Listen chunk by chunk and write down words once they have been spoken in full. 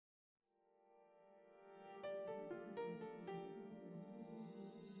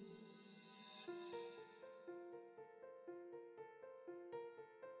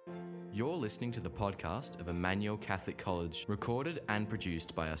You're listening to the podcast of Emmanuel Catholic College, recorded and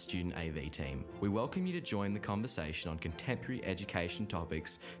produced by our student AV team. We welcome you to join the conversation on contemporary education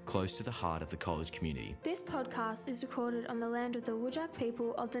topics close to the heart of the college community. This podcast is recorded on the land of the Whadjuk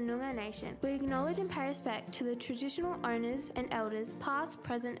people of the Noongar Nation. We acknowledge and pay respect to the traditional owners and elders, past,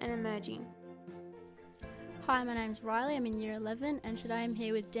 present and emerging. Hi, my name's Riley, I'm in Year 11 and today I'm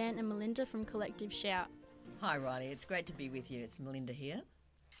here with Dan and Melinda from Collective Shout. Hi Riley, it's great to be with you. It's Melinda here.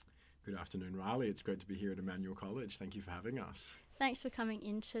 Good afternoon, Riley. It's great to be here at Emmanuel College. Thank you for having us. Thanks for coming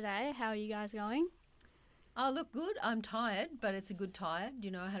in today. How are you guys going? Oh, look, good. I'm tired, but it's a good tired. You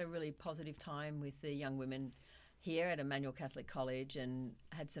know, I had a really positive time with the young women here at Emmanuel Catholic College and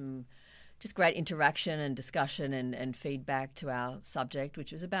had some just great interaction and discussion and feedback to our subject,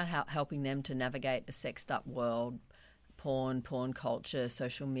 which was about helping them to navigate a sexed up world, porn culture,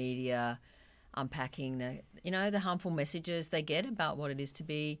 social media, unpacking the harmful messages they get about what it is to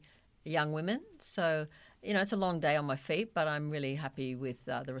be young women. So, it's a long day on my feet, but I'm really happy with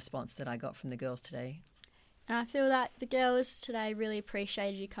the response that I got from the girls today. And I feel that the girls today really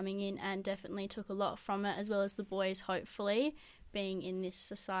appreciated you coming in and definitely took a lot from it, as well as the boys, hopefully, being in this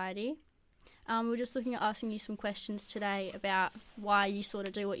society. We're just looking at asking you some questions today about why you sort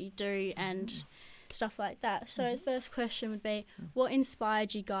of do what you do and stuff like that. So the first question would be, what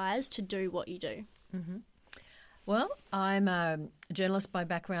inspired you guys to do what you do? Mm-hmm. Well, I'm a journalist by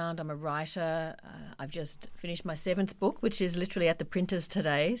background. I'm a writer. I've just finished my 7th book, which is literally at the printers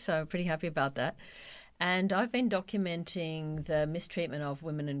today, so I'm pretty happy about that. And I've been documenting the mistreatment of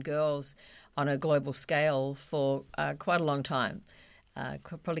women and girls on a global scale for quite a long time,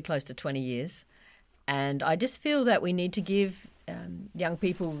 probably close to 20 years. And I just feel that we need to give young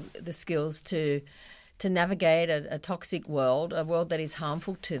people the skills to navigate a toxic world, a world that is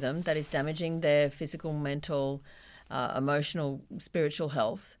harmful to them, that is damaging their physical, mental, emotional, spiritual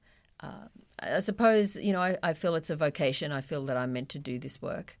health. I suppose, I feel it's a vocation. I feel that I'm meant to do this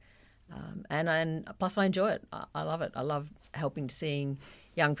work. And plus I enjoy it. I love it. I love seeing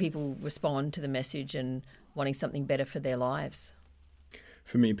young people respond to the message and wanting something better for their lives.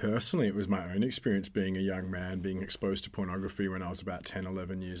 For me personally, it was my own experience being a young man, being exposed to pornography when I was about 10,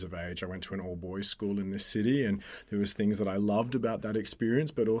 11 years of age. I went to an all-boys school in this city, and there was things that I loved about that experience,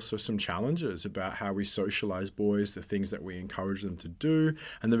 but also some challenges about how we socialize boys, the things that we encourage them to do,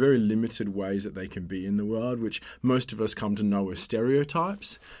 and the very limited ways that they can be in the world, which most of us come to know as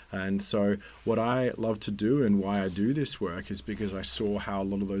stereotypes. And so what I love to do and why I do this work is because I saw how a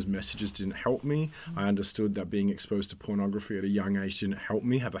lot of those messages didn't help me. I understood that being exposed to pornography at a young age didn't help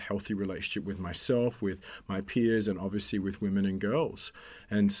me have a healthy relationship with myself, with my peers, and obviously with women and girls.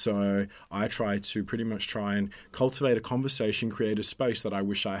 And so I try and cultivate a conversation, create a space that I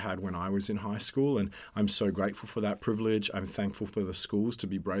wish I had when I was in high school. And I'm so grateful for that privilege. I'm thankful for the schools to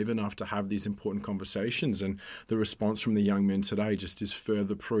be brave enough to have these important conversations. And the response from the young men today just is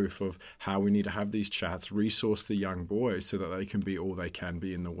further proof of how we need to have these chats, resource the young boys so that they can be all they can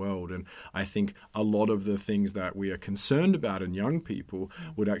be in the world. And I think a lot of the things that we are concerned about in young people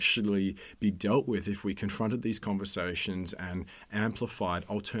would actually be dealt with if we confronted these conversations and amplified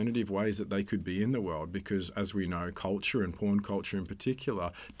alternative ways that they could be in the world, because as we know, culture and porn culture in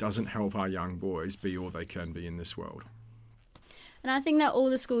particular doesn't help our young boys be all they can be in this world. And I think that all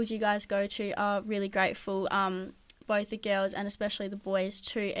the schools you guys go to are really grateful, both the girls and especially the boys,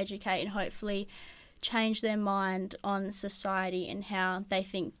 to educate and hopefully change their mind on society and how they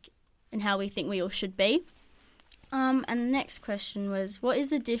think and how we think we all should be. And the next question was, what is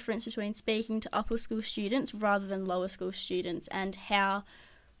the difference between speaking to upper school students rather than lower school students, and how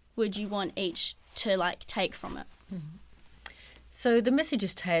would you want each to take from it? Mm-hmm. So the message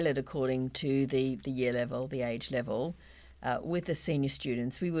is tailored according to the year level, the age level. With the senior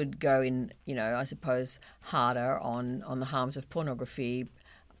students, we would go in, I suppose, harder on the harms of pornography,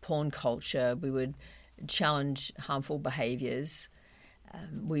 porn culture. We would challenge harmful behaviours.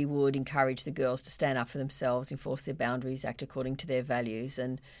 We would encourage the girls to stand up for themselves, enforce their boundaries, act according to their values.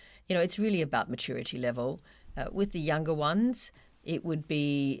 And, it's really about maturity level. With the younger ones, it would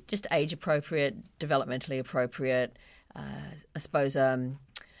be just age appropriate, developmentally appropriate, I suppose a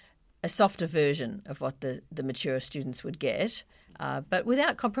softer version of what the mature students would get, but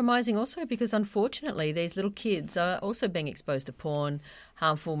without compromising also, because unfortunately these little kids are also being exposed to porn,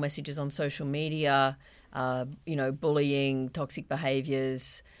 harmful messages on social media, bullying, toxic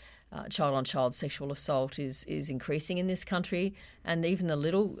behaviours, child-on-child sexual assault is increasing in this country, and even the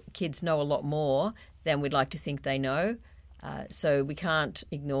little kids know a lot more than we'd like to think they know. So we can't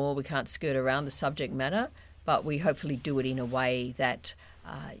ignore, we can't skirt around the subject matter, but we hopefully do it in a way that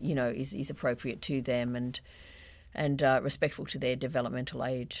is appropriate to them and respectful to their developmental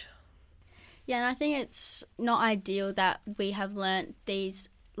age. Yeah, and I think it's not ideal that we have learnt these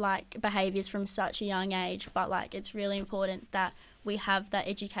behaviours from such a young age, but it's really important that we have that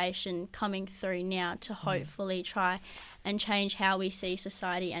education coming through now to hopefully try and change how we see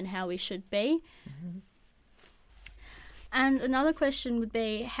society and how we should be. Mm-hmm. And another question would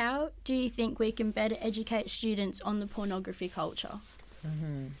be, how do you think we can better educate students on the pornography culture?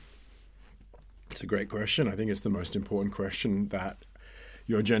 Mm-hmm. It's a great question. I think it's the most important question that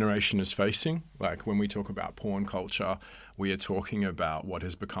your generation is facing. When we talk about porn culture, we are talking about what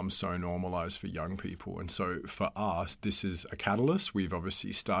has become so normalized for young people. And so for us, this is a catalyst. We've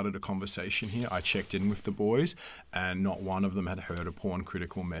obviously started a conversation here. I checked in with the boys and not one of them had heard a porn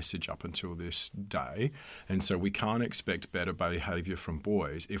critical message up until this day. And so we can't expect better behavior from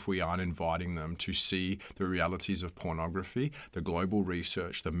boys if we aren't inviting them to see the realities of pornography, the global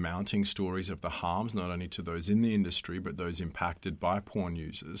research, the mounting stories of the harms, not only to those in the industry, but those impacted by porn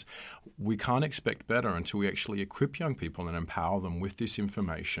users. We can't expect better until we actually equip young people and empower them with this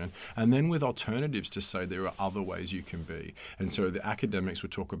information, and then with alternatives to say there are other ways you can be. And so the academics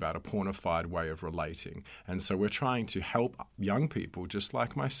would talk about a pornified way of relating. And so we're trying to help young people, just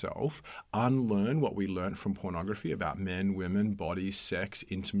like myself, unlearn what we learned from pornography about men, women, bodies, sex,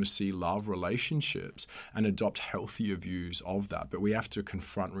 intimacy, love, relationships, and adopt healthier views of that. But we have to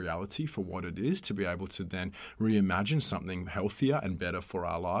confront reality for what it is to be able to then reimagine something healthier and better for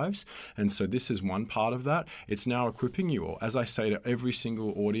our lives. And so this is one part of that. It's now equipping you all. As I say to every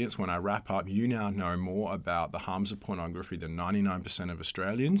single audience when I wrap up, you now know more about the harms of pornography than 99% of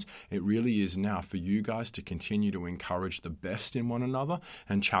Australians. It really is now for you guys to continue to encourage the best in one another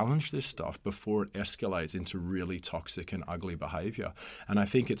and challenge this stuff before it escalates into really toxic and ugly behaviour. And I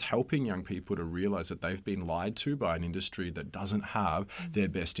think it's helping young people to realise that they've been lied to by an industry that doesn't have their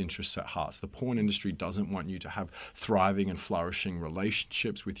best interests at heart. The porn industry doesn't want you to have thriving and flourishing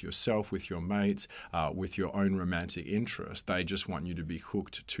relationships with yourself, with your mates, with your own romantic interest. They just want you to be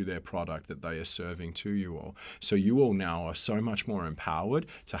hooked to their product that they are serving to you all. So you all now are so much more empowered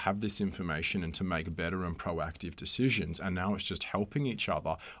to have this information and to make better and proactive decisions. And now it's just helping each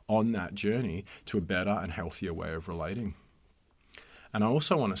other on that journey to a better and healthier way of relating. And I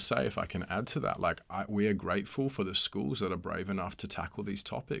also want to say, if I can add to that, we are grateful for the schools that are brave enough to tackle these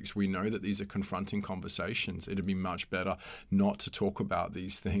topics. We know that these are confronting conversations. It'd be much better not to talk about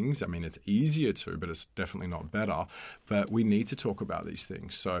these things. I mean, it's easier to, but it's definitely not better. But we need to talk about these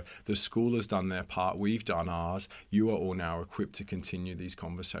things. So the school has done their part. We've done ours. You are all now equipped to continue these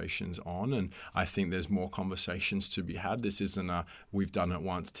conversations on. And I think there's more conversations to be had. This isn't a, we've done it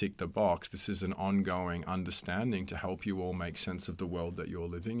once, tick the box. This is an ongoing understanding to help you all make sense of the world that you're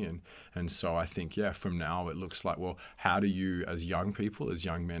living in. And so I think, from now it looks like, well, how do you as young people, as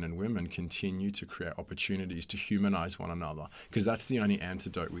young men and women, continue to create opportunities to humanize one another? Because that's the only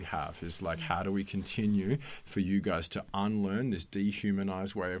antidote we have, is how do we continue for you guys to unlearn this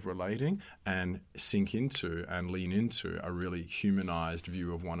dehumanized way of relating and sink into and lean into a really humanized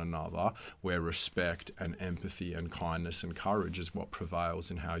view of one another, where respect and empathy and kindness and courage is what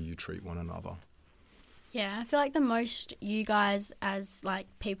prevails in how you treat one another. Yeah, I feel like the most you guys as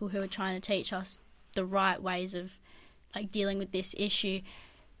people who are trying to teach us the right ways of dealing with this issue,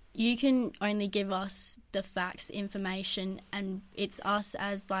 you can only give us the facts, the information, and it's us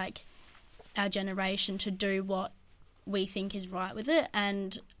as our generation to do what we think is right with it.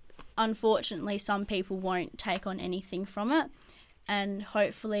 And unfortunately, some people won't take on anything from it, and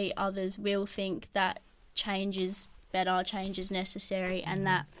hopefully others will think that change is better, change is necessary, and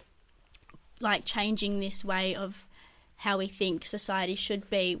that changing this way of how we think society should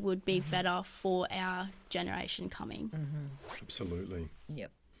be would be better for our generation coming. Mm-hmm. Absolutely.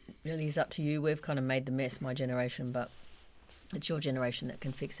 Yep. It really is up to you. We've kind of made the mess, my generation, but it's your generation that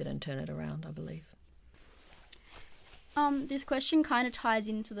can fix it and turn it around, I believe. This question kind of ties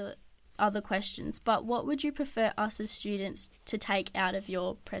into the other questions, but what would you prefer us as students to take out of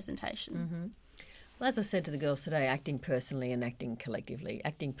your presentation? Mm-hmm. Well, as I said to the girls today, acting personally and acting collectively.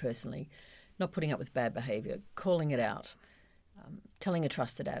 Acting personally, not putting up with bad behaviour, calling it out, telling a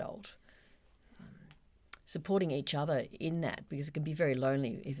trusted adult, supporting each other in that, because it can be very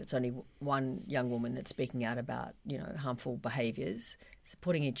lonely if it's only one young woman that's speaking out about, harmful behaviours,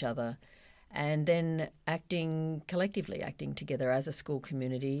 supporting each other, and then acting collectively, acting together as a school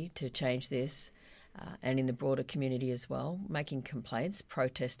community to change this, and in the broader community as well, making complaints,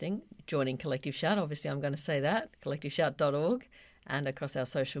 protesting, joining Collective Shout. Obviously, I'm going to say that, collectiveshout.org, and across our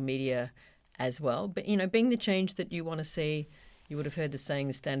social media as well. But, being the change that you want to see. You would have heard the saying,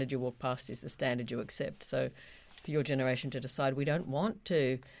 the standard you walk past is the standard you accept. So for your generation to decide, we don't want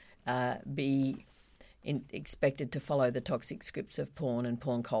to be, expected to follow the toxic scripts of porn and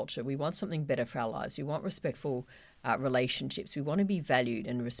porn culture. We want something better for our lives. We want respectful relationships. We want to be valued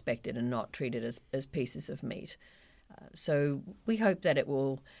and respected and not treated as pieces of meat. So we hope that it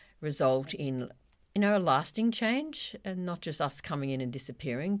will result in, a lasting change, and not just us coming in and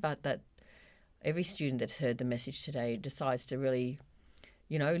disappearing, but that every student that's heard the message today decides to really,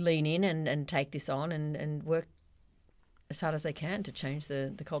 lean in and take this on and work as hard as they can to change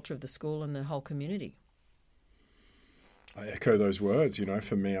the culture of the school and the whole community. I echo those words.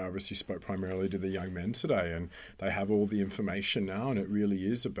 For me, I obviously spoke primarily to the young men today, and they have all the information now, and it really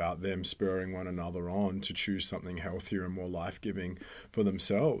is about them spurring one another on to choose something healthier and more life-giving for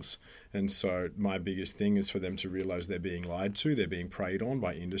themselves. And so my biggest thing is for them to realize they're being lied to, they're being preyed on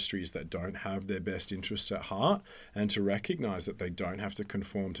by industries that don't have their best interests at heart, and to recognize that they don't have to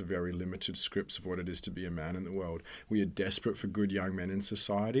conform to very limited scripts of what it is to be a man in the world. We are desperate for good young men in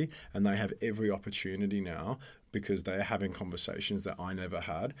society, and they have every opportunity now, because they're having conversations that I never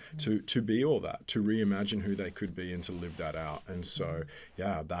had, to be all that, to reimagine who they could be and to live that out. And so,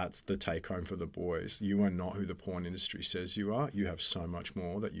 that's the take home for the boys. You are not who the porn industry says you are. You have so much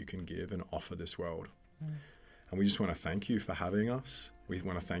more that you can give and offer this world. And we just want to thank you for having us. We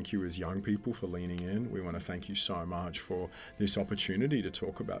want to thank you as young people for leaning in. We want to thank you so much for this opportunity to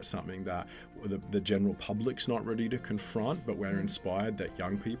talk about something that the general public's not ready to confront, but we're inspired that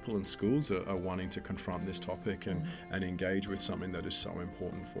young people and schools are wanting to confront this topic and engage with something that is so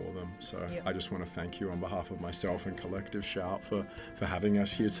important for them. So I just want to thank you on behalf of myself and Collective Shout for having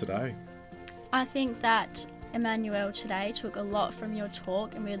us here today. I think that Emmanuel today took a lot from your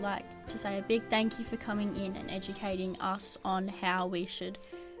talk, and we'd like to say a big thank you for coming in and educating us on how we should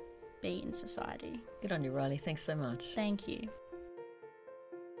be in society. Good on you, Riley. Thanks so much. Thank you.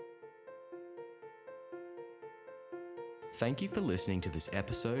 Thank you for listening to this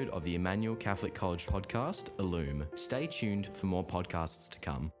episode of the Emmanuel Catholic College podcast, Illume. Stay tuned for more podcasts to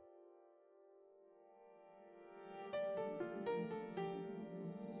come.